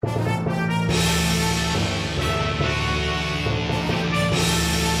Hey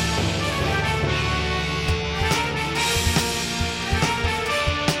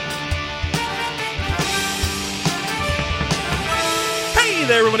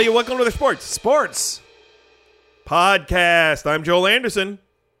there, everybody. Welcome to the Sports Podcast. I'm Joel Anderson.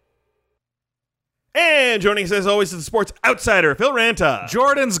 And joining us, as always, is the Sports Outsider, Phil Ranta.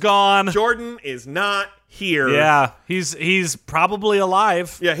 Jordan's gone. Jordan is not here. Yeah, he's probably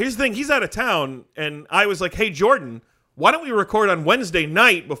alive. Yeah, here's the thing. He's out of town, and I was like, hey, Jordan, why don't we record on Wednesday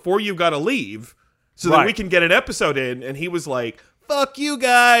night before you got to leave so that we can get an episode in? And he was like, fuck you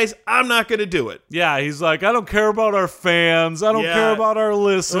guys, I'm not going to do it. Yeah, he's like, I don't care about our fans. I don't care about our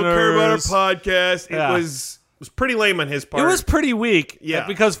listeners. I don't care about our podcast. It was pretty lame on his part. It was pretty weak. Yeah.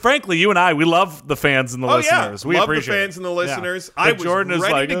 Because, frankly, you and I, we love the fans and the listeners. We love appreciate the fans and the listeners. Yeah. I was Jordan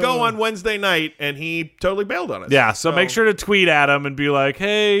ready to go on Wednesday night, and he totally bailed on us. Yeah, so make sure to tweet at him and be like,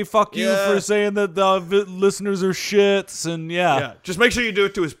 hey, fuck you for saying that the listeners are shits. And yeah. Just make sure you do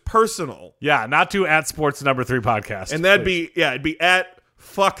it to his personal. Yeah, not to @sports3 podcast. And it'd be at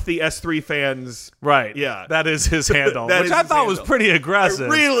fuck the S3 fans. Right. Yeah. That is his handle, That which is I his thought was handle. pretty aggressive.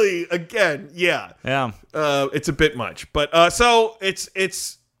 Really, again, yeah. Yeah. It's a bit much. But so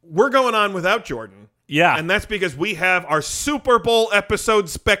it's we're going on without Jordan. Yeah. And that's because we have our Super Bowl episode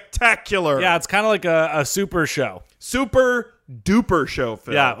spectacular. Yeah, it's kind of like a super show. Super duper show,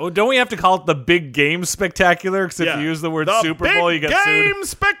 Phil. Yeah, well, don't we have to call it the big game spectacular? Because if you use the word Super Bowl, you get sued.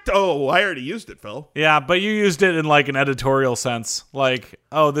 Oh, I already used it, Phil. Yeah, but you used it in like an editorial sense. Like,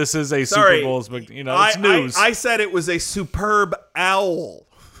 oh, this is a Super Bowl. It's news. I said it was a superb owl.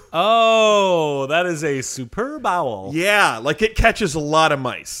 Oh, that is a superb owl. Yeah, like it catches a lot of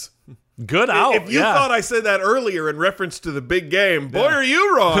mice. Good owl. If you thought I said that earlier in reference to the big game, boy, are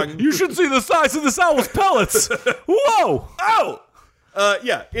you wrong. You should see the size of this owl's pellets. Whoa. Oh.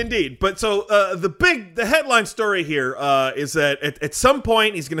 Yeah, indeed. But so the headline story here is that at some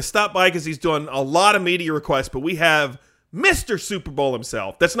point he's going to stop by because he's doing a lot of media requests, but we have Mr. Super Bowl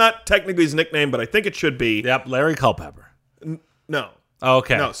himself. That's not technically his nickname, but I think it should be. Yep, Larry Culpepper. No.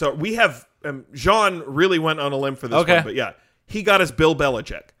 Okay. No, so we have Jean really went on a limb for this one, but yeah, he got us Bill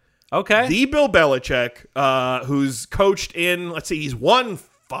Belichick. Okay. The Bill Belichick, who's coached in, he's won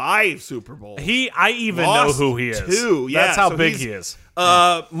 5 Super Bowls. I even know who he is. 2, yeah. That's how big he is.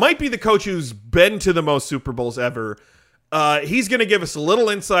 Might be the coach who's been to the most Super Bowls ever. He's going to give us a little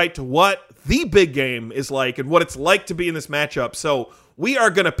insight to what the big game is like and what it's like to be in this matchup. So we are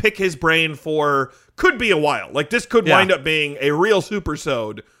going to pick his brain for, could be a while. Like this could wind up being a real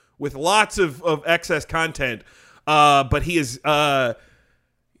supersode with lots of excess content. But he is...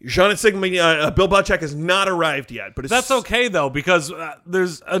 Jean and Sigma, Bill Belichick has not arrived yet, but that's okay though because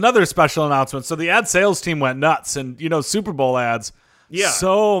there's another special announcement. So the ad sales team went nuts, and Super Bowl ads. Yeah,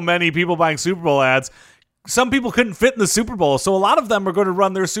 so many people buying Super Bowl ads. Some people couldn't fit in the Super Bowl, so a lot of them are going to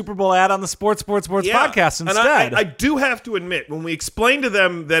run their Super Bowl ad on the Sports podcast instead. And I do have to admit, when we explained to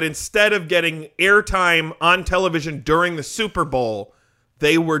them that instead of getting airtime on television during the Super Bowl,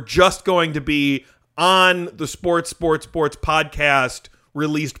 they were just going to be on the Sports podcast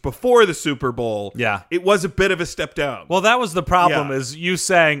released before the Super Bowl. Yeah. It was a bit of a step down. Well, that was the problem is you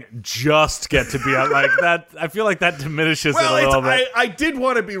saying just get to be on like that. I feel like that diminishes it a little bit. I did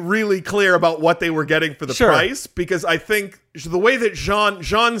want to be really clear about what they were getting for the price because I think the way that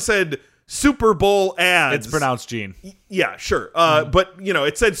Jean said Super Bowl ads. It's pronounced Gene. Yeah, sure. But,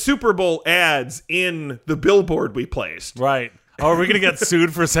 it said Super Bowl ads in the billboard we placed. Right. Oh, are we going to get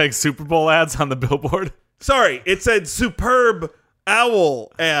sued for saying Super Bowl ads on the billboard? Sorry, it said superb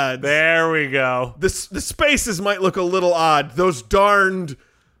owl ads. There we go. The spaces might look a little odd. Those darned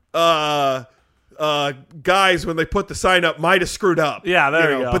guys, when they put the sign up, might have screwed up. Yeah,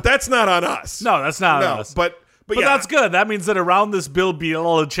 there you go. But that's not on us. No, that's not on us. But yeah. That's good. That means that around this Bill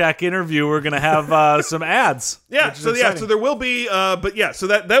Belichick interview, we're going to have some ads. Yeah, so there will be, so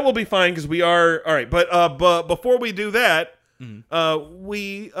that will be fine because we are, all right. But before we do that,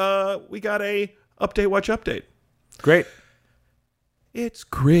 we got a Update Watch update. Great. It's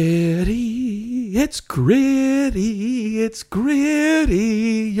gritty, it's gritty, it's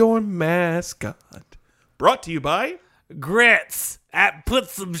gritty, your mascot. Brought to you by Grits. I put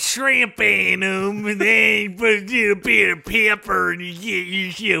some shrimp in them and then put a little bit of pepper and you get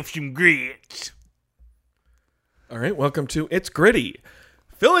yourself some grits. All right, welcome to It's Gritty.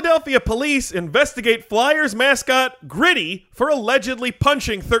 Philadelphia police investigate Flyers mascot Gritty for allegedly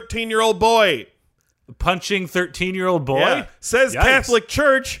punching 13-year-old boy. Punching 13-year-old boy? Yeah. Says Yikes. Catholic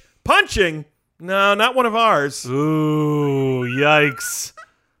Church. Punching? No, not one of ours. Ooh, yikes.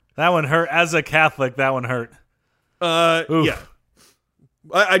 That one hurt. As a Catholic, that one hurt. Yeah.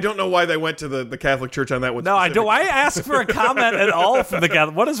 I don't know why they went to the Catholic Church on that one. No, I don't. Why ask for a comment at all from the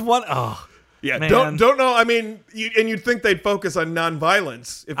Catholic? What is one? Oh, yeah, man. don't know. I mean, you'd think they'd focus on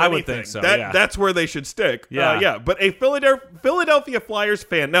nonviolence. If I anything. would think so. That's where they should stick. Yeah, yeah. But a Philadelphia Flyers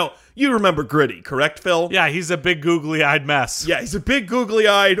fan. Now, you remember Gritty, correct, Phil? Yeah, he's a big googly-eyed mess. Yeah, he's a big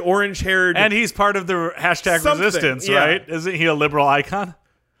googly-eyed, orange-haired, and he's part of the hashtag something, resistance, yeah. right? Isn't he a liberal icon?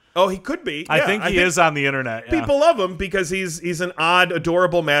 Oh, he could be. I think he is on the internet. Yeah. People love him because he's an odd,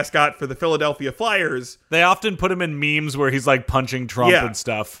 adorable mascot for the Philadelphia Flyers. They often put him in memes where he's like punching Trump and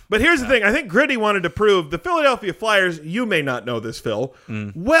stuff. But here's the thing. I think Gritty wanted to prove the Philadelphia Flyers, you may not know this, Phil,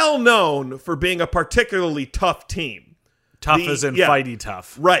 well known for being a particularly tough team. Tough as in fighty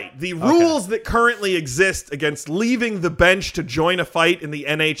tough. Right. The rules that currently exist against leaving the bench to join a fight in the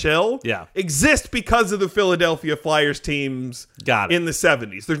NHL exist because of the Philadelphia Flyers teams in the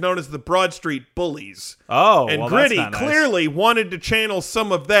 70s. They're known as the Broad Street Bullies. Oh, and well, Gritty that's not nice. clearly wanted to channel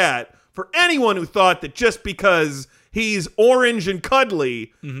some of that for anyone who thought that just because he's orange and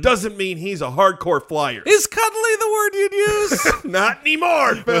cuddly doesn't mean he's a hardcore Flyer. Is cuddly the word you'd use? Not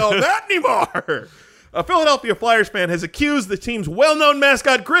anymore, Phil. Not anymore. A Philadelphia Flyers fan has accused the team's well-known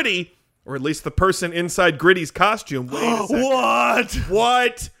mascot Gritty, or at least the person inside Gritty's costume. Wait a second.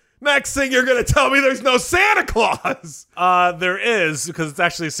 What? Next thing you're going to tell me there's no Santa Claus. There is, because it's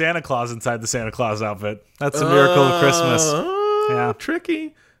actually Santa Claus inside the Santa Claus outfit. That's a miracle of Christmas. Yeah.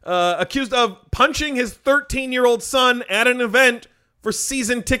 Tricky. Accused of punching his 13-year-old son at an event for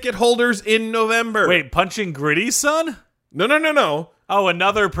season ticket holders in November. Wait, punching Gritty's son? No. Oh,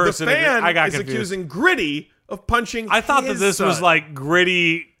 another person. The fan I got is confused. accusing Gritty of punching I thought that this son. was like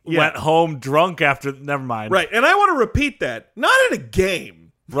Gritty went home drunk after. Never mind. Right, and I want to repeat that. Not at a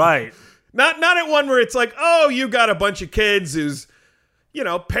game. Right. Not at one where it's like, oh, you got a bunch of kids whose,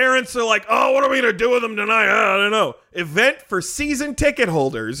 parents are like, oh, what are we going to do with them tonight? I don't know. Event for season ticket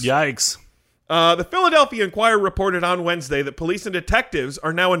holders. Yikes. The Philadelphia Inquirer reported on Wednesday that police and detectives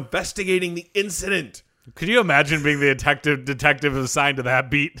are now investigating the incident. Could you imagine being the detective assigned to that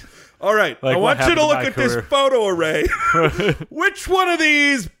beat? All right, Like, I want you to look at career? this photo array. Which one of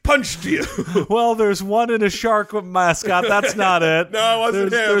these punched you? Well, there's one in a shark mascot. That's not it. No, it wasn't him.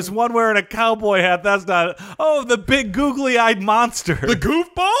 There's one wearing a cowboy hat. That's not it. Oh, the big googly-eyed monster. The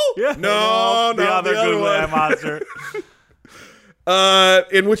goofball? Yeah. No, the other googly-eyed one. monster.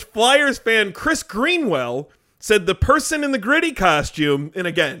 In which Flyers fan Chris Greenwell said the person in the Gritty costume, and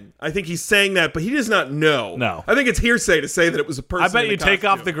again, I think he's saying that, but he does not know. No. I think it's hearsay to say that it was a person I bet in you the take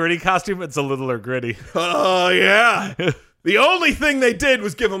costume. off the Gritty costume, it's a littler Gritty. Oh, yeah. The only thing they did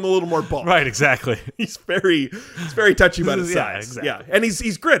was give him a little more bulk. Right, exactly. He's very touchy about his Yeah, size. exactly. Yeah, and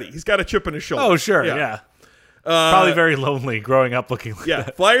he's Gritty. He's got a chip in his shoulder. Oh, sure, yeah. Probably very lonely growing up looking like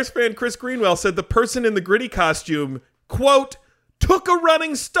that. Flyers fan Chris Greenwell said the person in the Gritty costume, quote, took a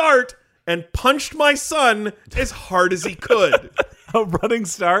running start and punched my son as hard as he could. A running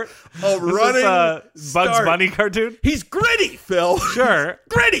start? A running Bugs start. Bunny cartoon? He's Gritty, Phil. Sure.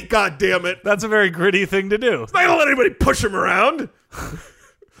 Gritty, goddammit. That's a very Gritty thing to do. I don't let anybody push him around.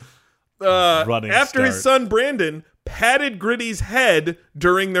 Running After start. his son Brandon patted Gritty's head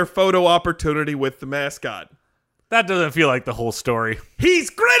during their photo opportunity with the mascot. That doesn't feel like the whole story. He's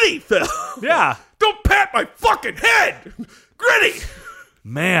Gritty, Phil. Yeah. Don't pat my fucking head. Gritty.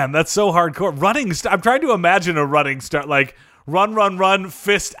 Man, that's so hardcore. I'm trying to imagine a running start, like run,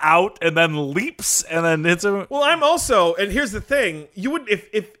 fist out, and then leaps, and then hits him. Well, I'm also, and here's the thing: you would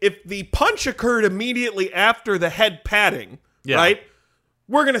if the punch occurred immediately after the head patting, right?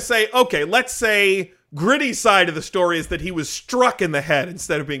 We're gonna say, okay, let's say Gritty's side of the story is that he was struck in the head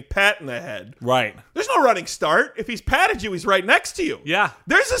instead of being pat in the head. Right. There's no running start. If he's patted you, he's right next to you. Yeah.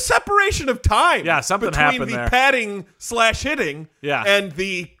 There's a separation of time. Yeah, something between happened the there. patting / hitting, and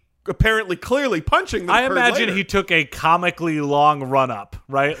the apparently clearly punching. That I occurred imagine later. he took a comically long run up,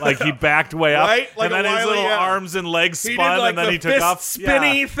 right? Like he backed way up, Right? Like and then a his while, little yeah. arms and legs He spun, did like and then the he took fist off.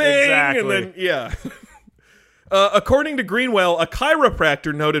 spinny thing, exactly. and then according to Greenwell, a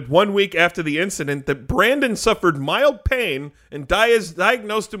chiropractor noted 1 week after the incident that Brandon suffered mild pain and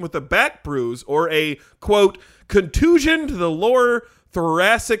diagnosed him with a back bruise or a, quote, contusion to the lower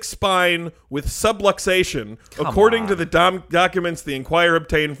thoracic spine with subluxation, according to the documents the Inquirer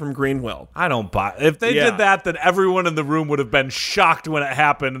obtained from Greenwell. I don't buy. If they did that, then everyone in the room would have been shocked when it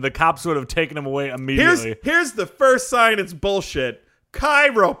happened, and the cops would have taken him away immediately. Here's the first sign it's bullshit.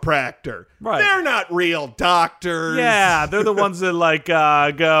 Chiropractor. Right. They're not real doctors. Yeah, they're the ones that like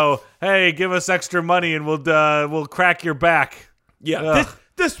go, hey, give us extra money and we'll crack your back. Yeah.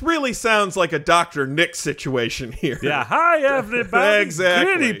 This really sounds like a Dr. Nick situation here. Yeah. Hi, everybody.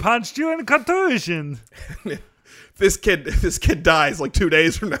 Exactly. Gritty punched you in contusion. this kid dies like 2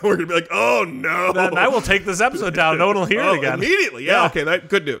 days from now, we're gonna be like, oh no. Then I will take this episode down. No one will hear it again. Immediately. Yeah. Okay.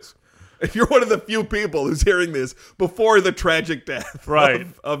 Good news. If you're one of the few people who's hearing this before the tragic death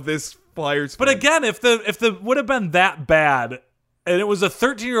of this Flyers fan. But again, if the would have been that bad, and it was a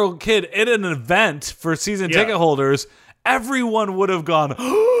 13-year-old kid at an event for season ticket holders, everyone would have gone,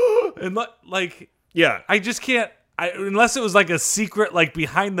 and I just can't. Unless it was like a secret, like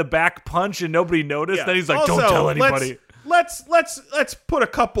behind the back punch and nobody noticed, then he's like, also, don't tell anybody. Let's put a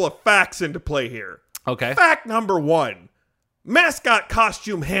couple of facts into play here. Okay. Fact number 1. Mascot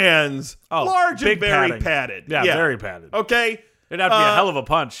costume hands, large and very padded. Yeah, very padded. Okay? It'd have to be a hell of a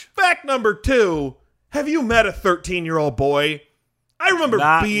punch. Fact number 2, have you met a 13-year-old boy? I remember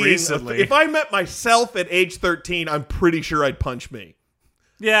recently. If I met myself at age 13, I'm pretty sure I'd punch me.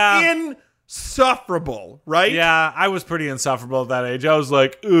 Yeah. Insufferable, right? Yeah, I was pretty insufferable at that age. I was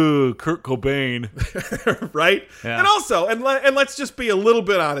like, ugh, Kurt Cobain. Right? Yeah. And also, and let's just be a little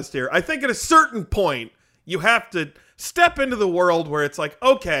bit honest here. I think at a certain point, you have to step into the world where it's like,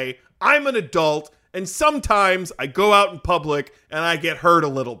 okay, I'm an adult, and sometimes I go out in public and I get hurt a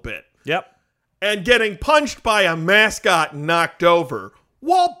little bit. Yep. And getting punched by a mascot and knocked over,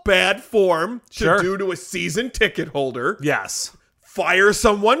 while bad form due to a season ticket holder. Yes. Fire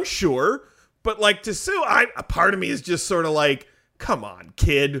someone, sure. But like to sue, a part of me is just sort of like, come on,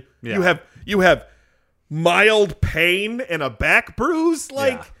 kid. Yeah. You have mild pain and a back bruise.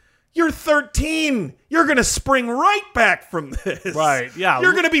 You're 13. You're going to spring right back from this. Right, yeah.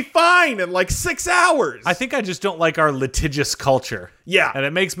 You're going to be fine in like 6 hours. I think I just don't like our litigious culture. Yeah. And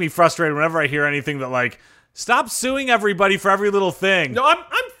it makes me frustrated whenever I hear anything that like, stop suing everybody for every little thing. No, I'm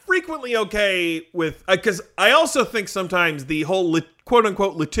frequently okay with, because I also think sometimes the whole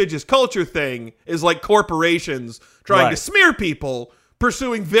quote-unquote litigious culture thing is like corporations trying to smear people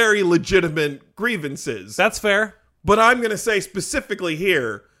pursuing very legitimate grievances. That's fair. But I'm going to say specifically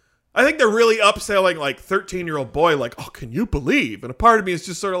here, I think they're really upselling like 13-year-old boy, like, oh, can you believe? And a part of me is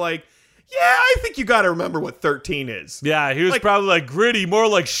just sort of like, yeah, I think you got to remember what 13 is. Yeah, he was probably like gritty, more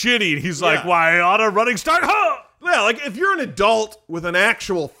like shitty. And he's like, why, on a running start? Huh! Yeah, like if you're an adult with an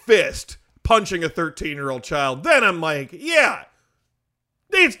actual fist punching a 13-year-old child, then I'm like, yeah,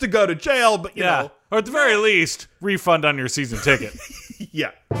 needs to go to jail, but you know. Or at the very least, refund on your season ticket.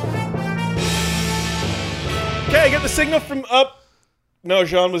 Yeah. Okay, I get the signal from up. No,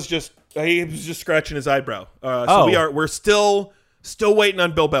 Jean was just scratching his eyebrow. We're still waiting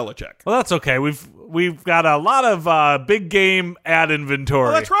on Bill Belichick. Well, that's okay. We've got a lot of big game ad inventory.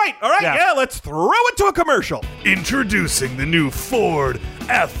 Oh, that's right. All right, yeah, let's throw it to a commercial. Introducing the new Ford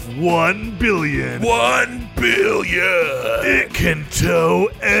F-1 Billion. 1 billion. It can tow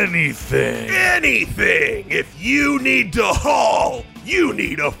anything. Anything. If you need to haul, you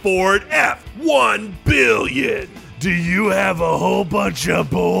need a Ford F-1 Billion. Do you have a whole bunch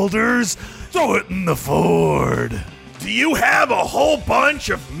of boulders? Throw it in the Ford. Do you have a whole bunch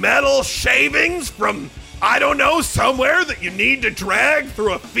of metal shavings from, I don't know, somewhere that you need to drag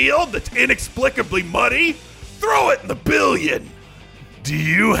through a field that's inexplicably muddy? Throw it in the Billion. Do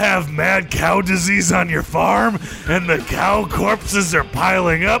you have mad cow disease on your farm and the cow corpses are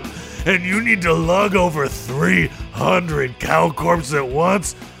piling up and you need to lug over 300 cow corpses at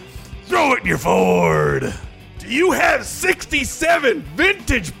once? Throw it in your Ford. Do you have 67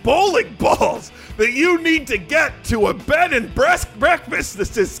 vintage bowling balls that you need to get to a bed and breakfast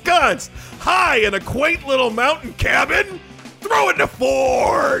that's ensconced high in a quaint little mountain cabin? Throw it in a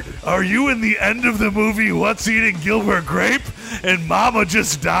Ford! Are you in the end of the movie What's Eating Gilbert Grape and Mama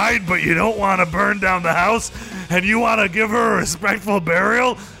just died but you don't want to burn down the house and you want to give her a respectful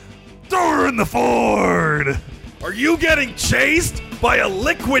burial? Throw her in the Ford! Are you getting chased by a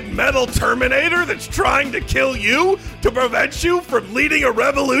liquid metal Terminator that's trying to kill you to prevent you from leading a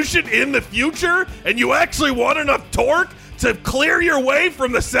revolution in the future, and you actually want enough torque to clear your way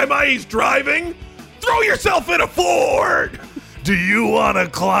from the semi he's driving? Throw yourself in a Ford! Do you want to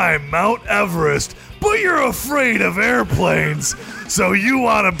climb Mount Everest, but you're afraid of airplanes, so you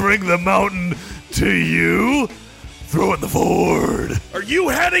want to bring the mountain to you? Throw it in the Ford. Are you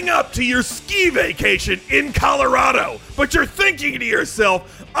heading up to your ski vacation in Colorado, but you're thinking to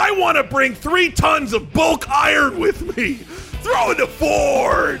yourself, I want to bring 3 tons of bulk iron with me? Throw it in the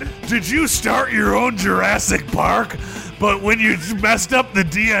Ford. Did you start your own Jurassic Park, but when you messed up the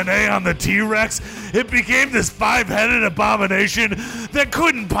DNA on the T-Rex, it became this 5-headed abomination that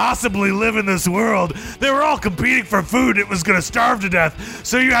couldn't possibly live in this world? They were all competing for food. It was going to starve to death,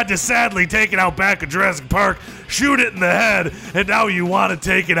 so you had to sadly take it out back in Jurassic Park, shoot it in the head, and now you want to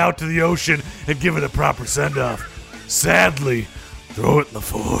take it out to the ocean and give it a proper send-off. Sadly, throw it in the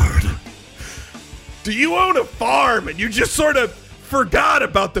Ford. Do you own a farm and you just sort of forgot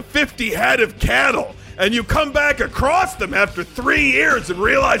about the 50 head of cattle and you come back across them after 3 years and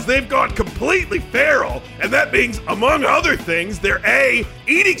realize they've gone completely feral, and that means, among other things, they're A,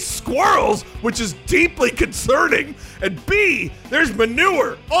 eating squirrels, which is deeply concerning, and B, there's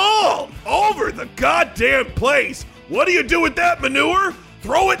manure all over the goddamn place. What do you do with that manure?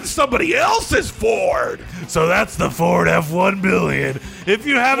 Throw it in somebody else's Ford. So that's the Ford F1 billion. If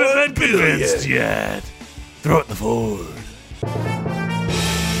you haven't been convinced yet, throw it in the Ford.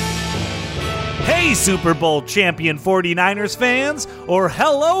 Hey, Super Bowl champion 49ers fans, or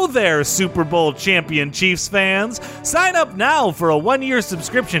hello there, Super Bowl champion Chiefs fans. Sign up now for a 1-year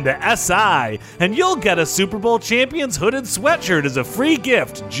subscription to SI, and you'll get a Super Bowl champion's hooded sweatshirt as a free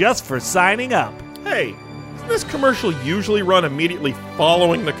gift just for signing up. Hey, doesn't this commercial usually run immediately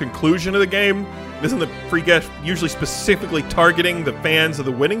following the conclusion of the game? Isn't the free gift usually specifically targeting the fans of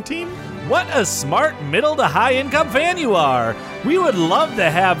the winning team? What a smart middle to high income fan you are! We would love to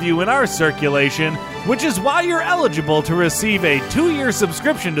have you in our circulation, which is why you're eligible to receive a 2-year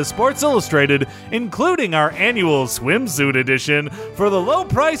subscription to Sports Illustrated, including our annual swimsuit edition, for the low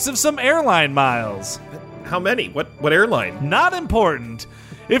price of some airline miles. How many? What airline? Not important.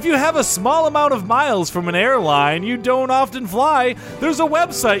 If you have a small amount of miles from an airline you don't often fly, there's a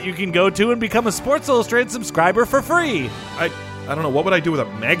website you can go to and become a Sports Illustrated subscriber for free. I don't know, what would I do with a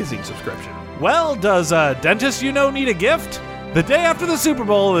magazine subscription? Well, does a dentist you know need a gift? The day after the Super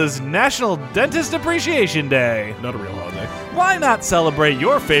Bowl is National Dentist Appreciation Day. Not a real holiday. Why not celebrate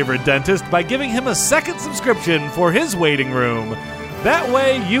your favorite dentist by giving him a second subscription for his waiting room? That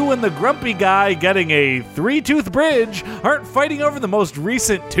way, you and the grumpy guy getting a 3-tooth bridge aren't fighting over the most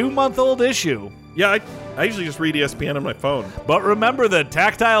recent 2-month-old issue. Yeah, I usually just read ESPN on my phone. But remember the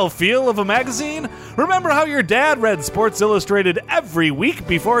tactile feel of a magazine? Remember how your dad read Sports Illustrated every week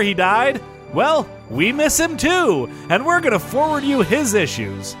before he died? Well, we miss him too, and we're gonna forward you his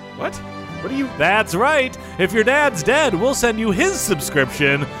issues. What? What do you... That's right. If your dad's dead, we'll send you his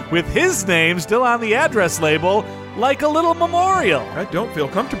subscription with his name still on the address label, like a little memorial. I don't feel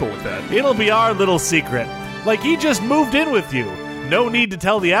comfortable with that. It'll be our little secret. Like he just moved in with you. No need to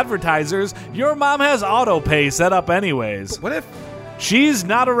tell the advertisers. Your mom has autopay set up anyways. What if... She's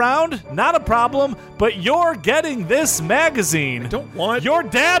not around? Not a problem, but you're getting this magazine. I don't want... Your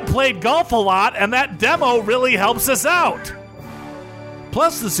dad played golf a lot, and that demo really helps us out.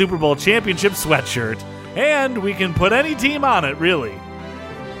 Plus the Super Bowl championship sweatshirt. And we can put any team on it, really.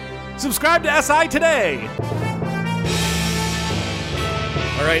 Subscribe to SI today.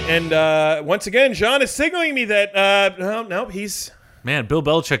 All right, and once again, John is signaling me that, no, he's... Man, Bill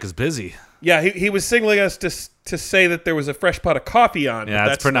Belichick is busy. Yeah, he was signaling us to say that there was a fresh pot of coffee on. Yeah,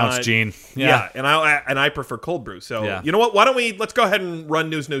 that's pronounced not, Gene. Yeah, and I prefer cold brew. So yeah. You know what? Why don't let's go ahead and run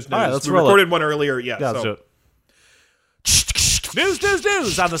news. All right, let's we roll recorded it. one earlier. Yeah, Let's do it.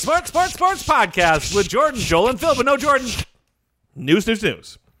 News on the Smart Sports Podcast with Jordan, Joel, and Phil, but no Jordan.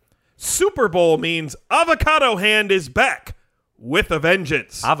 News. Super Bowl means Avocado Hand is back with a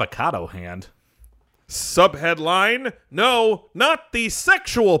vengeance. Avocado Hand? Subheadline, no, not the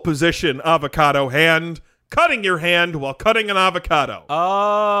sexual position avocado hand. Cutting your hand while cutting an avocado.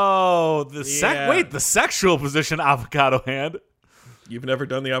 Oh, the sexual position avocado hand. You've never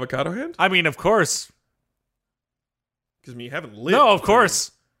done the avocado hand? I mean, of course. Because you haven't lived. No, of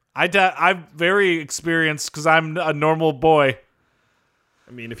course. I'm very experienced because I'm a normal boy.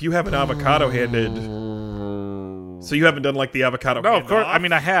 I mean, if you have an avocado handed, so you haven't done like the avocado. No, hand of course. off? I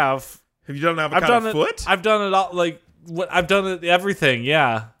mean, I have. Have you done an avocado foot? I've done it all. Like what? I've done it everything.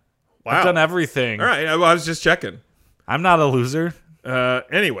 Yeah. Wow. I've done everything. All right. I was just checking. I'm not a loser.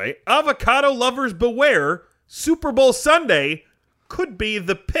 Anyway, avocado lovers beware. Super Bowl Sunday could be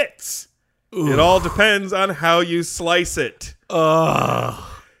the pits. Ooh. It all depends on how you slice it.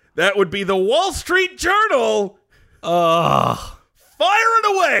 That would be the Wall Street Journal.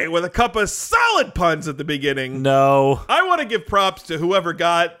 Firing away with a cup of solid puns at the beginning. No. I want to give props to whoever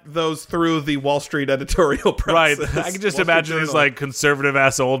got those through the Wall Street editorial process. Right. I can just imagine these like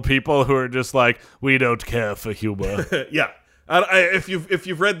conservative-ass old people who are just like, we don't care for humor. Yeah. If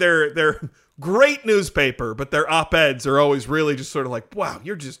you've read their great newspaper, but their op-eds are always really just sort of like, wow,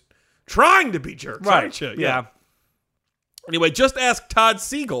 you're just trying to be jerks, aren't you? Yeah. Anyway, just ask Todd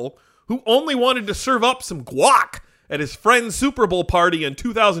Siegel, who only wanted to serve up some guac at his friend's Super Bowl party in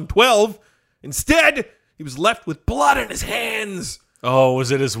 2012. Instead, he was left with blood in his hands. Oh,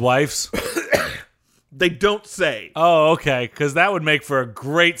 was it his wife's? They don't say. Oh, okay, because that would make for a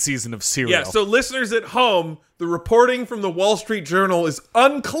great season of Serial. Yeah, so listeners at home, the reporting from the Wall Street Journal is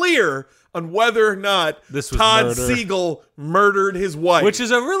unclear on whether or not this was Todd murder. Siegel murdered his wife. Which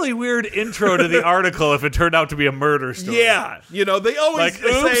is a really weird intro to the article if it turned out to be a murder story. Yeah. You know, they always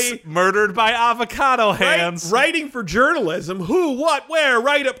Like, oops, say... murdered by avocado hands. Writing for journalism, who, what, where,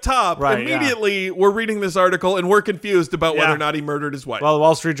 right up top. Right, Immediately, we're reading this article and we're confused about whether Yeah. or not he murdered his wife. Well, the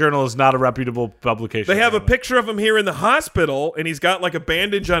Wall Street Journal is not a reputable publication. They have a apparently. picture of him here in the hospital, and he's got like a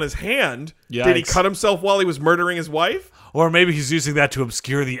bandage on his hand. Did he Yikes. cut himself while he was murdering his wife? Or maybe he's using that to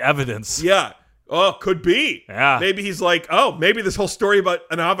obscure the evidence. Yeah. Oh, could be. Yeah. Maybe he's like, oh, maybe this whole story about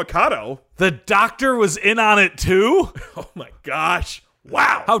an avocado. The doctor was in on it too? Oh my gosh.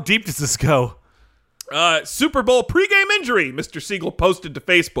 Wow. How deep does this go? Super Bowl pregame injury, Mr. Siegel posted to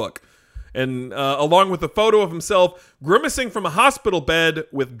Facebook. And along with a photo of himself grimacing from a hospital bed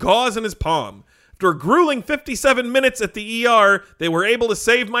with gauze in his palm. After a grueling 57 minutes at the ER, they were able to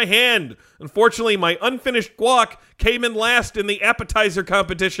save my hand. Unfortunately, my unfinished guac came in last in the appetizer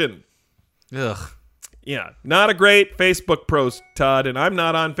competition. Ugh. Yeah, not a great Facebook post, Todd, and I'm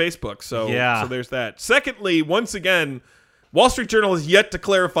not on Facebook, so there's that. Secondly, once again, Wall Street Journal has yet to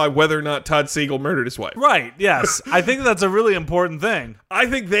clarify whether or not Todd Siegel murdered his wife. Right, yes. I think that's a really important thing. I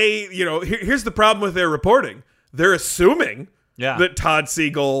think they, here's the problem with their reporting. They're assuming that Todd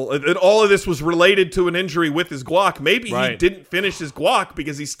Siegel, that all of this was related to an injury with his guac. Maybe he didn't finish his guac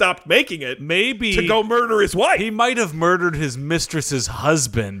because he stopped making it. Maybe to go murder his wife. He might have murdered his mistress's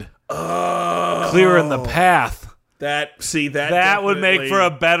husband. Clearing the path. That would make for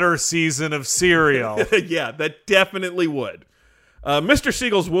a better season of Serial. Yeah, that definitely would. Mr.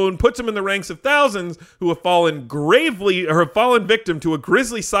 Siegel's wound puts him in the ranks of thousands who have fallen victim to a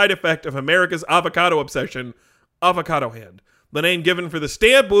grisly side effect of America's avocado obsession, avocado hand. The name given for the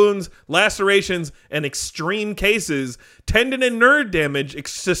stab wounds, lacerations, and extreme cases, tendon and nerve damage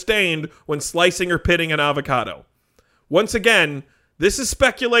sustained when slicing or pitting an avocado. Once again, this is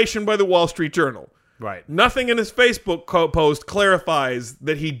speculation by the Wall Street Journal. Right. Nothing in his Facebook post clarifies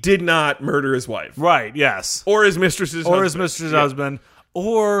that he did not murder his wife. Right, yes. Or his mistress's husband.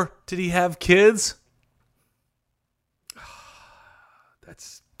 Or did he have kids?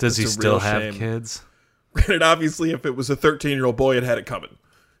 Does he still have kids? Granted, obviously, if it was a 13-year-old boy, it had it coming.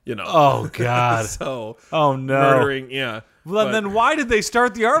 Oh, God. So, oh, no. Murdering, yeah. Well, then why did they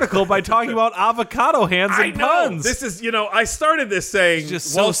start the article by talking about avocado hands and puns? This is, I started this saying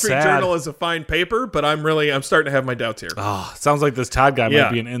just Wall so Street sad. Journal is a fine paper, but I'm starting to have my doubts here. Oh, sounds like this Todd guy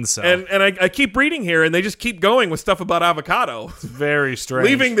might be an incel. And I keep reading here, and they just keep going with stuff about avocado. It's very strange.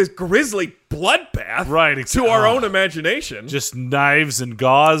 Leaving this grisly bloodbath to our own imagination. Just knives and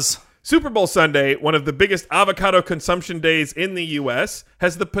gauze. Super Bowl Sunday, one of the biggest avocado consumption days in the U.S.,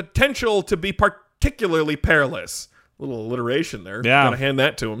 has the potential to be particularly perilous. Little alliteration there. Yeah. Gotta hand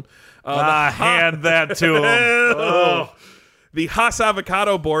that to him. Hand that to him. Oh. The Haas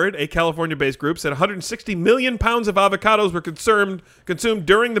Avocado Board, a California-based group, said 160 million pounds of avocados were consumed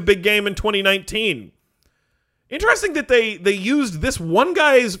during the big game in 2019. Interesting that they used this one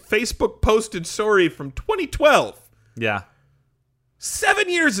guy's Facebook posted story from 2012. Yeah. 7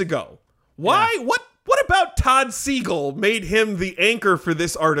 years ago. Why? Yeah. What about Todd Siegel made him the anchor for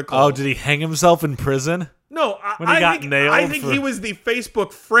this article? Oh, did he hang himself in prison? No, I think he was the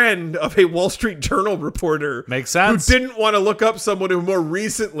Facebook friend of a Wall Street Journal reporter. Makes sense. Who didn't want to look up someone who more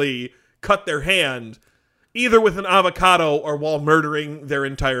recently cut their hand, either with an avocado or while murdering their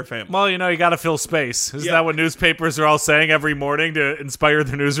entire family. Well, you got to fill space. Isn't that what newspapers are all saying every morning to inspire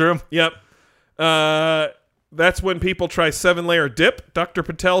the newsroom? Yep. That's when people try 7-layer dip, Dr.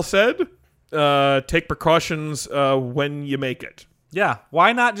 Patel said. Take precautions when you make it. Yeah,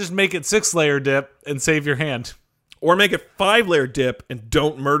 why not just make it 6-layer dip and save your hand? Or make it 5-layer dip and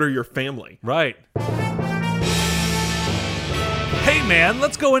don't murder your family. Right. Hey man,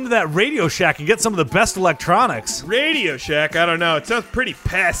 let's go into that Radio Shack and get some of the best electronics. Radio Shack? I don't know. It sounds pretty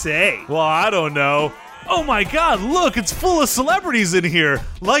passé. Well, I don't know. Oh my god, look, it's full of celebrities in here,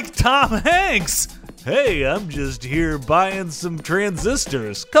 like Tom Hanks. Hey, I'm just here buying some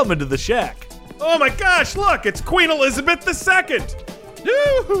transistors. Come into the shack. Oh my gosh, look, it's Queen Elizabeth II.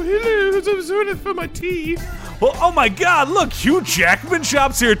 Oh, hello, I'm doing it for my tea. Well, oh my god, look, Hugh Jackman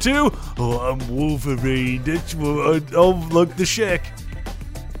shops here too. Oh, I'm Wolverine. Oh, look, the shack.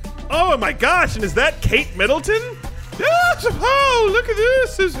 Oh my gosh, and is that Kate Middleton? Oh, look at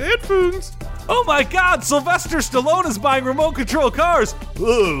this, his headphones. Oh my god, Sylvester Stallone is buying remote control cars.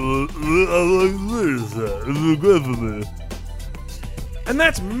 Oh, I like this. And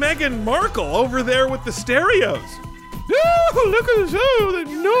that's Meghan Markle over there with the stereos. Oh, look at this. Oh, the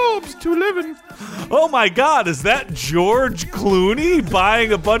knobs to 11. Oh my god, is that George Clooney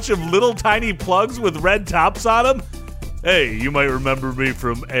buying a bunch of little tiny plugs with red tops on them? Hey, you might remember me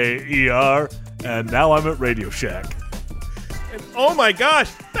from AER, and now I'm at Radio Shack. And oh my gosh,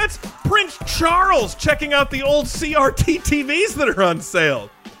 that's Prince Charles checking out the old CRT TVs that are on sale.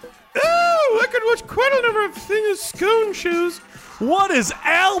 Oh, I could watch quite a number of things, scone shoes. What is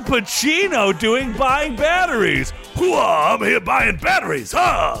Al Pacino doing buying batteries? Hooah, I'm here buying batteries.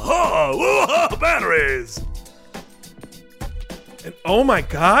 Ha, ha, woo-ha, batteries. And oh my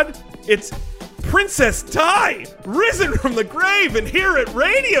god, it's Princess Di, risen from the grave and here at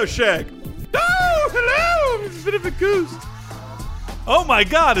Radio Shack. Oh, hello, I'm a bit of a goose. Oh my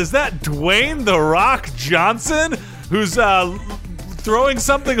god, is that Dwayne The Rock Johnson who's throwing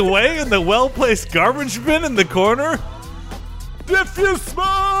something away in the well-placed garbage bin in the corner? If you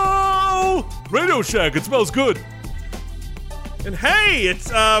smell Radio Shack, it smells good. And hey, it's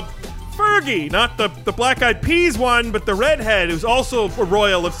Fergie, not the Black Eyed Peas one, but the redhead who's also a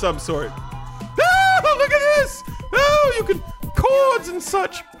royal of some sort. Oh, look at this! Oh, you can chords and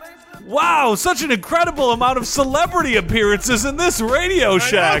such. Wow, such an incredible amount of celebrity appearances in this Radio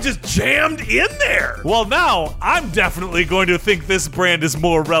Shack. I know, just jammed in there. Well, now I'm definitely going to think this brand is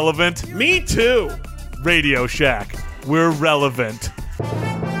more relevant. Me too. Radio Shack, we're relevant.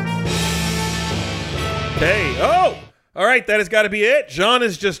 Okay. Oh, all right. That has got to be it. John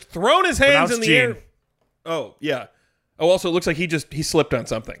has just thrown his hands in the air. Oh yeah. Oh, also, it looks like he slipped on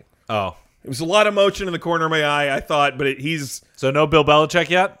something. Oh, it was a lot of motion in the corner of my eye. I thought, but he's so no Bill Belichick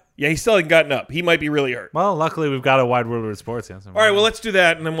yet. Yeah, he still hasn't gotten up. He might be really hurt. Well, luckily we've got a Wide World of Sports. Yeah, all right, well, let's do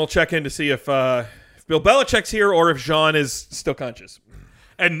that, and then we'll check in to see if Bill Belichick's here or if Jean is still conscious.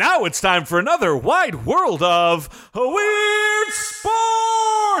 And now it's time for another Wide World of Weird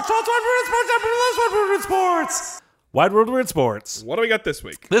Sports. Wide World of Sports. Wide World of Weird Sports. What do we got this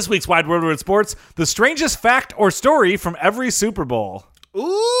week? This week's Wide World of Weird Sports: the strangest fact or story from every Super Bowl.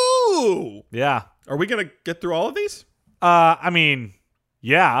 Ooh. Yeah. Are we gonna get through all of these? I mean.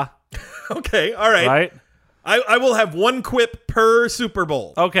 Yeah. Okay, all right. Right? I will have one quip per Super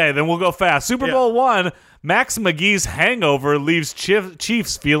Bowl. Okay, then we'll go fast. Super Bowl 1, Max McGee's hangover leaves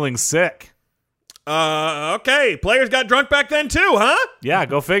Chiefs feeling sick. Okay. Players got drunk back then too, huh? Yeah,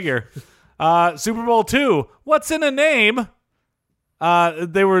 go figure. Super Bowl 2, what's in a name?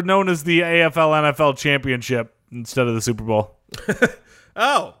 They were known as the AFL NFL Championship instead of the Super Bowl.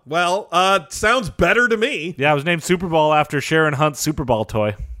 Oh, well, sounds better to me. Yeah, it was named Super Bowl after Sharon Hunt's Super Bowl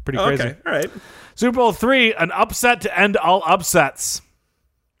toy. Pretty crazy. Okay, all right. Super Bowl 3, an upset to end all upsets.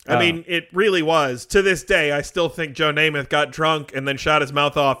 I mean, it really was. To this day, I still think Joe Namath got drunk and then shot his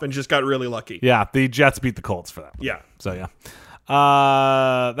mouth off and just got really lucky. Yeah, the Jets beat the Colts for that. Yeah. So, yeah.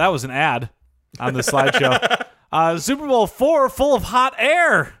 That was an ad on the slideshow. Super Bowl 4, full of hot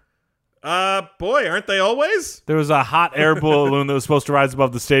air. Boy, aren't they always? There was a hot air balloon that was supposed to rise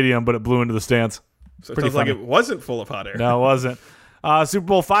above the stadium, but it blew into the stands. So it sounds like it wasn't full of hot air. No, it wasn't. Super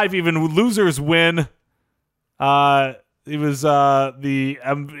Bowl 5, even losers win. It was the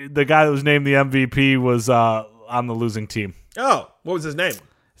guy that was named the MVP was on the losing team. Oh, what was his name?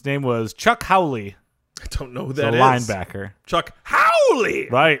 His name was Chuck Howley. I don't know who The that is. linebacker. Chuck Howley.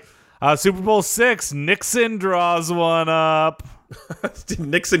 Right. Super Bowl 6, Nixon draws one up. Did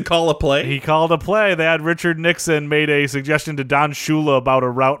Nixon call a play? He called a play. They had Richard Nixon made a suggestion to Don Shula about a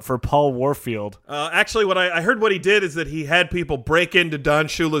route for Paul Warfield. Actually, what I heard what he did is that he had people break into Don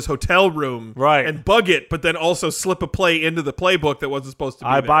Shula's hotel room Right. and bug it, but then also slip a play into the playbook that wasn't supposed to be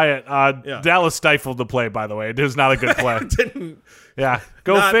I there. buy it. Dallas stifled the play, by the way. It was not a good play. Didn't. Yeah.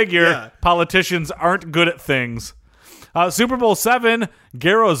 Go Not- figure. yeah. Politicians aren't good at things. Super Bowl 7,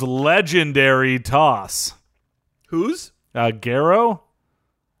 Garrow's legendary toss. Whose? Garrow?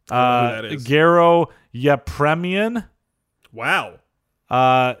 I don't know who that is. Garrow Yepremian. Wow.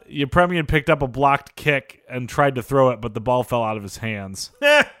 Yepremian picked up a blocked kick and tried to throw it, but the ball fell out of his hands.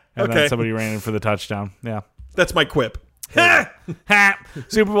 And Okay. then somebody ran in for the touchdown. Yeah. That's my quip. Ha!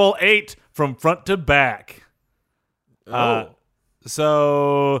 Super Bowl 8, from front to back.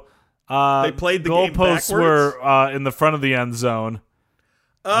 So They played the game goalposts backwards? were in the front of the end zone.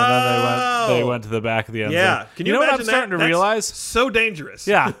 And then they went to the back of the end zone. Yeah. Can you know what I'm imagine starting that? to That's realize? so dangerous.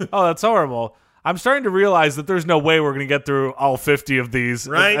 Yeah. Oh, that's horrible. I'm starting to realize that there's no way we're going to get through all 50 of these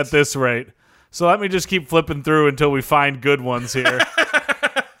Right. at this rate. So let me just keep flipping through until we find good ones here.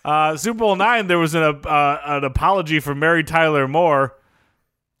 Super Bowl 9, there was an apology from Mary Tyler Moore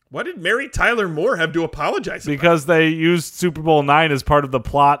What did Mary Tyler Moore have to apologize about? because they used Super Bowl 9 as part of the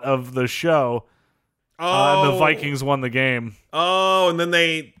plot of the show. And the Vikings won the game. Oh, and then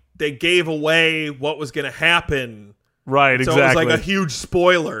they gave away what was going to happen. Right, So exactly. it was like a huge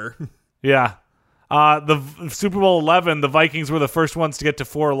spoiler. Yeah. The Super Bowl 11, the Vikings were the first ones to get to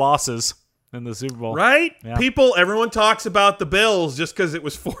 4 losses. in the Super Bowl. Right? Yeah. Everyone talks about the Bills just because it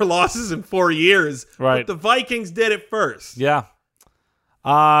was 4 losses in 4 years. Right. But the Vikings did it first. Yeah.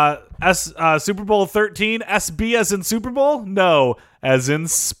 Super Bowl 13, SB as in Super Bowl? No, as in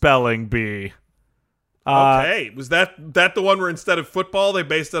spelling bee. Okay. Was that the one where instead of football, they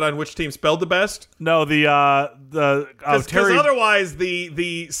based it on which team spelled the best? No, Because Terry otherwise,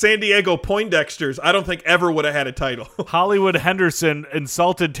 the San Diego Poindexters, I don't think ever would have had a title. Hollywood Henderson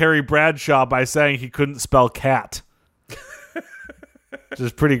insulted Terry Bradshaw by saying he couldn't spell cat. Which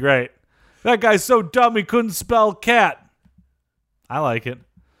is pretty great. That guy's so dumb he couldn't spell cat. I like it.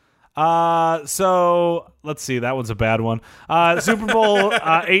 So let's see. That one's a bad one. Super Bowl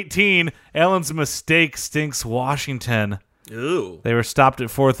 18. Allen's mistake stinks Washington. Ooh. They were stopped at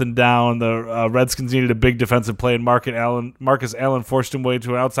 4th and down. The Redskins needed a big defensive play, and Marcus Allen forced him away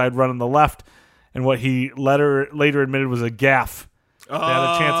to an outside run on the left, and what he later admitted was a gaffe. They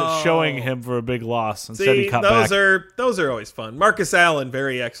had a chance at showing him for a big loss. Instead, he cut back. Those are always fun. Marcus Allen,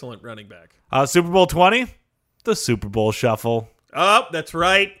 very excellent running back. Super Bowl 20, the Super Bowl Shuffle. Oh, that's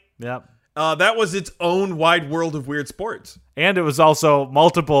right. Yep. That was its own wide world of weird sports. And it was also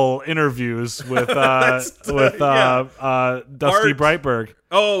multiple interviews with Dusty Brightberg.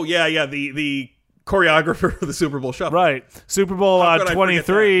 Oh, yeah. The choreographer for the Super Bowl Shuffle. Right. Super Bowl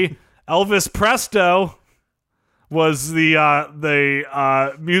 23, Elvis Presto was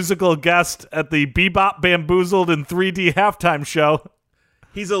the musical guest at the Bebop Bamboozled in 3D halftime show.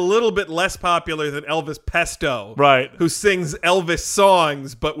 He's a little bit less popular than Elvis Pesto. Right. Who sings Elvis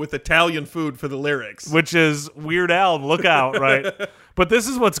songs, but with Italian food for the lyrics. Which is Weird Al, look out, right? But this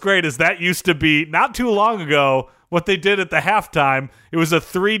is what's great is that used to be, not too long ago, what they did at the halftime. It was a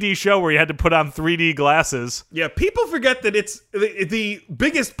 3D show where you had to put on 3D glasses. Yeah, people forget that it's the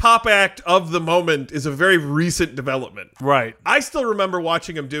biggest pop act of the moment is a very recent development. Right. I still remember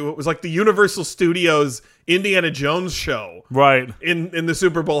watching him do it. Was like the Universal Studios Indiana Jones show. Right. In the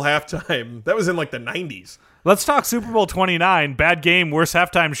Super Bowl halftime. That was in like the 90s. Let's talk Super Bowl 29. Bad game, worst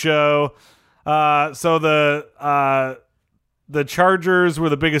halftime show. So the Chargers were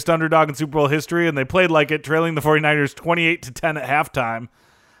the biggest underdog in Super Bowl history, and they played like it, trailing the 49ers 28-10 at halftime.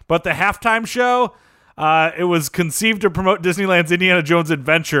 But the halftime show, it was conceived to promote Disneyland's Indiana Jones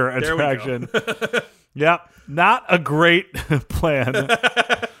Adventure attraction. Yep. Not a great plan.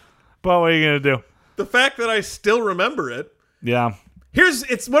 But what are you going to do? The fact that I still remember it. Yeah.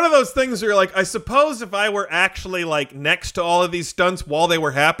 It's one of those things where you're like, I suppose if I were actually like next to all of these stunts while they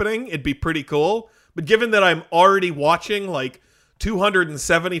were happening, it'd be pretty cool. But given that I'm already watching like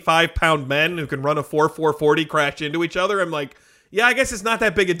 275-pound men who can run a 4.40 crash into each other, I'm like, yeah, I guess it's not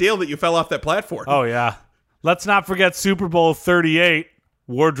that big a deal that you fell off that platform. Oh, yeah. Let's not forget Super Bowl 38,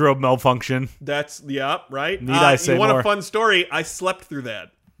 wardrobe malfunction. That's, yeah, right. Need I say you want more? a fun story? I slept through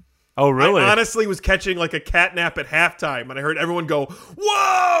that. Oh, really? I honestly was catching like a cat nap at halftime, and I heard everyone go,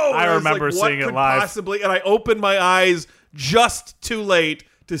 "Whoa!" I remember like, seeing it live. Possibly, and I opened my eyes just too late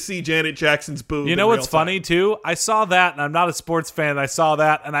to see Janet Jackson's boob. You know what's funny, too? I saw that, and I'm not a sports fan. I saw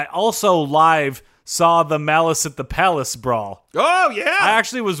that, and I also live saw the Malice at the Palace brawl. Oh, yeah. I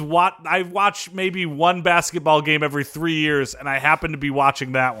actually I watch maybe one basketball game every 3 years, and I happened to be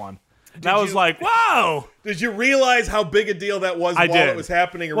watching that one. And I was like, whoa! Did you realize how big a deal that was while it was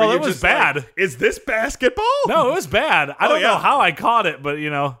happening? Or well, were you it was just bad. Like, is this basketball? No, it was bad. I don't know how I caught it, but,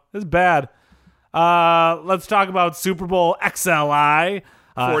 it was bad. Let's talk about Super Bowl XLI.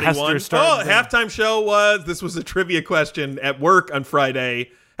 41. Halftime show this was a trivia question at work on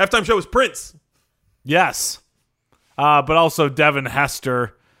Friday. Halftime show was Prince. Yes. But also Devin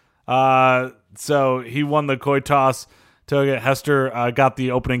Hester. So he won the coin toss. Hester got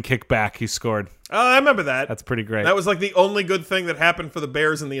the opening kickback. He scored. Oh, I remember that. That's pretty great. That was like the only good thing that happened for the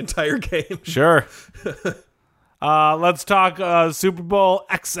Bears in the entire game. Sure. Let's talk Super Bowl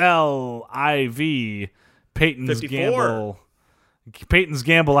XLIV. Peyton's 54. Gamble. Peyton's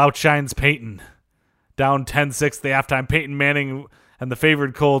Gamble outshines Peyton. Down 10-6 the halftime. Peyton Manning and the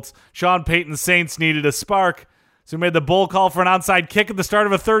favored Colts. Sean Payton's Saints needed a spark, so he made the bull call for an onside kick at the start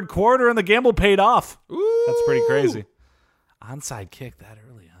of a third quarter, and the gamble paid off. Ooh. That's pretty crazy. Onside kick that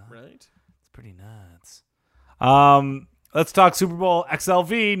early, huh? Right. It's pretty nuts. Let's talk Super Bowl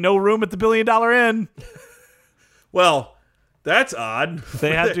XLV. No room at the $1 Billion Inn. Well, that's odd.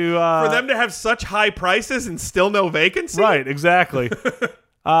 They had to for them to have such high prices and still no vacancy. Right, exactly.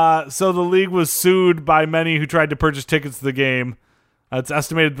 So the league was sued by many who tried to purchase tickets to the game. It's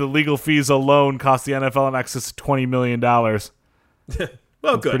estimated the legal fees alone cost the NFL in excess of $20 million. Well,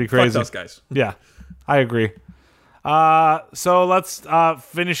 good. Pretty crazy. Fuck those guys. Yeah, I agree. So let's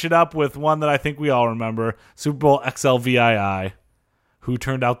finish it up with one that I think we all remember. Super Bowl XLVII. Who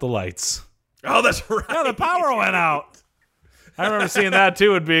turned out the lights? Oh, that's right. Yeah, the power went out. I remember seeing that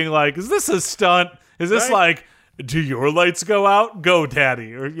too and being like, is this a stunt? Is this like, do your lights go out? Go,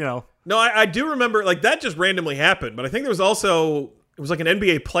 daddy. Or, No, I do remember, like, that just randomly happened. But I think there was also, it was like an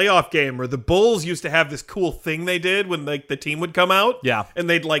NBA playoff game where the Bulls used to have this cool thing they did when, like, the team would come out. Yeah. And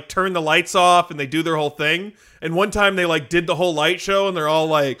they'd, like, turn the lights off and they'd do their whole thing. And one time they, like, did the whole light show and they're all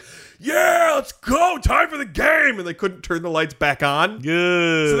like, yeah, let's go, time for the game. And they couldn't turn the lights back on.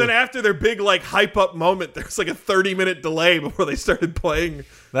 Good. So then after their big, like, hype up moment, there's like a 30-minute delay before they started playing.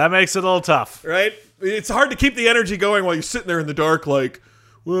 That makes it a little tough. Right? It's hard to keep the energy going while you're sitting there in the dark like,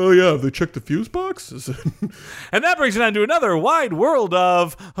 well, yeah, have they checked the fuse box? And that brings it on to another wide world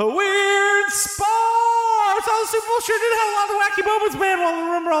of weird sports. Oh, the Super Bowl sure did have a lot of wacky moments, man. We'll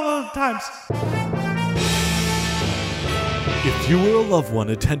remember all the times. If you or a loved one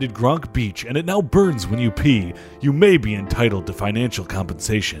attended Gronk Beach and it now burns when you pee, you may be entitled to financial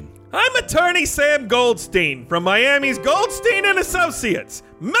compensation. I'm attorney Sam Goldstein from Miami's Goldstein and Associates.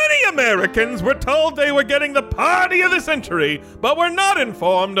 Many Americans were told they were getting the party of the century, but were not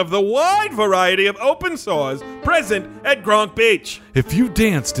informed of the wide variety of open sores present at Gronk Beach. If you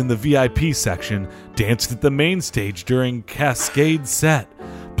danced in the VIP section, danced at the main stage during Cascade Set,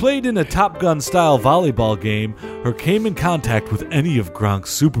 played in a Top Gun-style volleyball game, or came in contact with any of Gronk's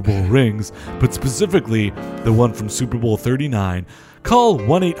Super Bowl rings, but specifically the one from Super Bowl 39, call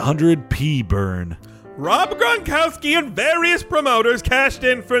 1-800-P-BURN. Rob Gronkowski and various promoters cashed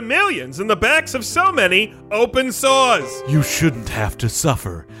in for millions in the backs of so many open sores. You shouldn't have to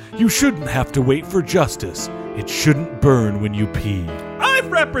suffer. You shouldn't have to wait for justice. It shouldn't burn when you pee.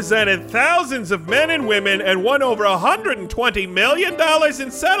 I've represented thousands of men and women and won over $120 million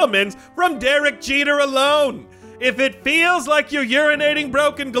in settlements from Derek Jeter alone. If it feels like you're urinating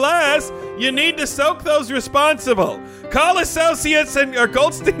broken glass, you need to soak those responsible. Call Associates or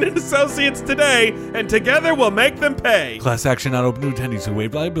Goldstein and Associates today, and together we'll make them pay. Class action not open to attendees who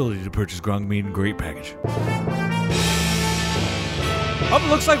waive liability to purchase Gronk Meet and Greet package. Oh, it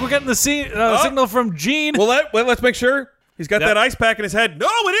looks like we're getting the signal from Gene. Well, let's make sure. He's got that ice pack in his head. No,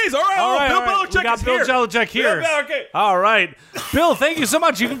 it is. All right. Bill Belichick we got is Bill here. Belichick here. Yeah, okay. All right. Bill, thank you so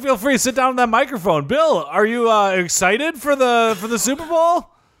much. You can feel free to sit down on that microphone. Bill, are you excited for the Super Bowl?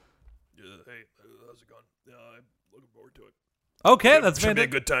 Hey, how's it going? I'm looking forward to it. Okay, that's Should be a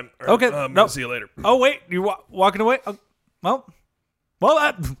fantastic. good time. Okay, I'll see you later. Oh, wait. You walking away? Oh,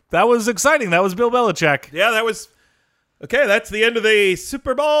 well, that was exciting. That was Bill Belichick. Yeah, that was... Okay, that's the end of the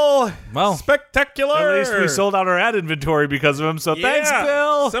Super Bowl. Well, spectacular. At least we sold out our ad inventory because of him, so thanks,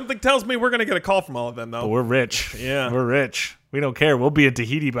 Bill. Something tells me we're going to get a call from all of them, though. But we're rich. Yeah. We're rich. We don't care. We'll be in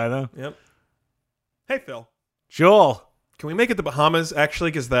Tahiti by then. Yep. Hey, Phil. Joel. Can we make it the Bahamas, actually?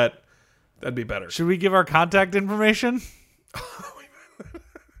 Because that'd be better. Should we give our contact information?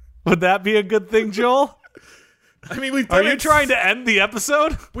 Would that be a good thing, Joel? I mean, we've Are done you it. trying to end the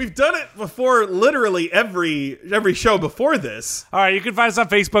episode? We've done it before, literally every show before this. All right, you can find us on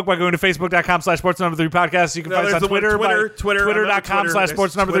Facebook by going to facebook.com/sports3podcast. You can find us on Twitter,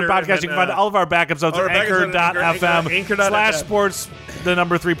 twitter.com/sports3podcast. You can find all of our back episodes at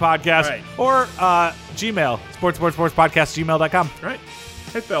anchor.fm/sports3podcast. Right. Or Gmail, sportspodcast@gmail.com. All right.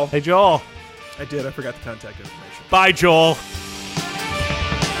 Hey, Phil. Hey, Joel. I forgot the contact information. Bye, Joel.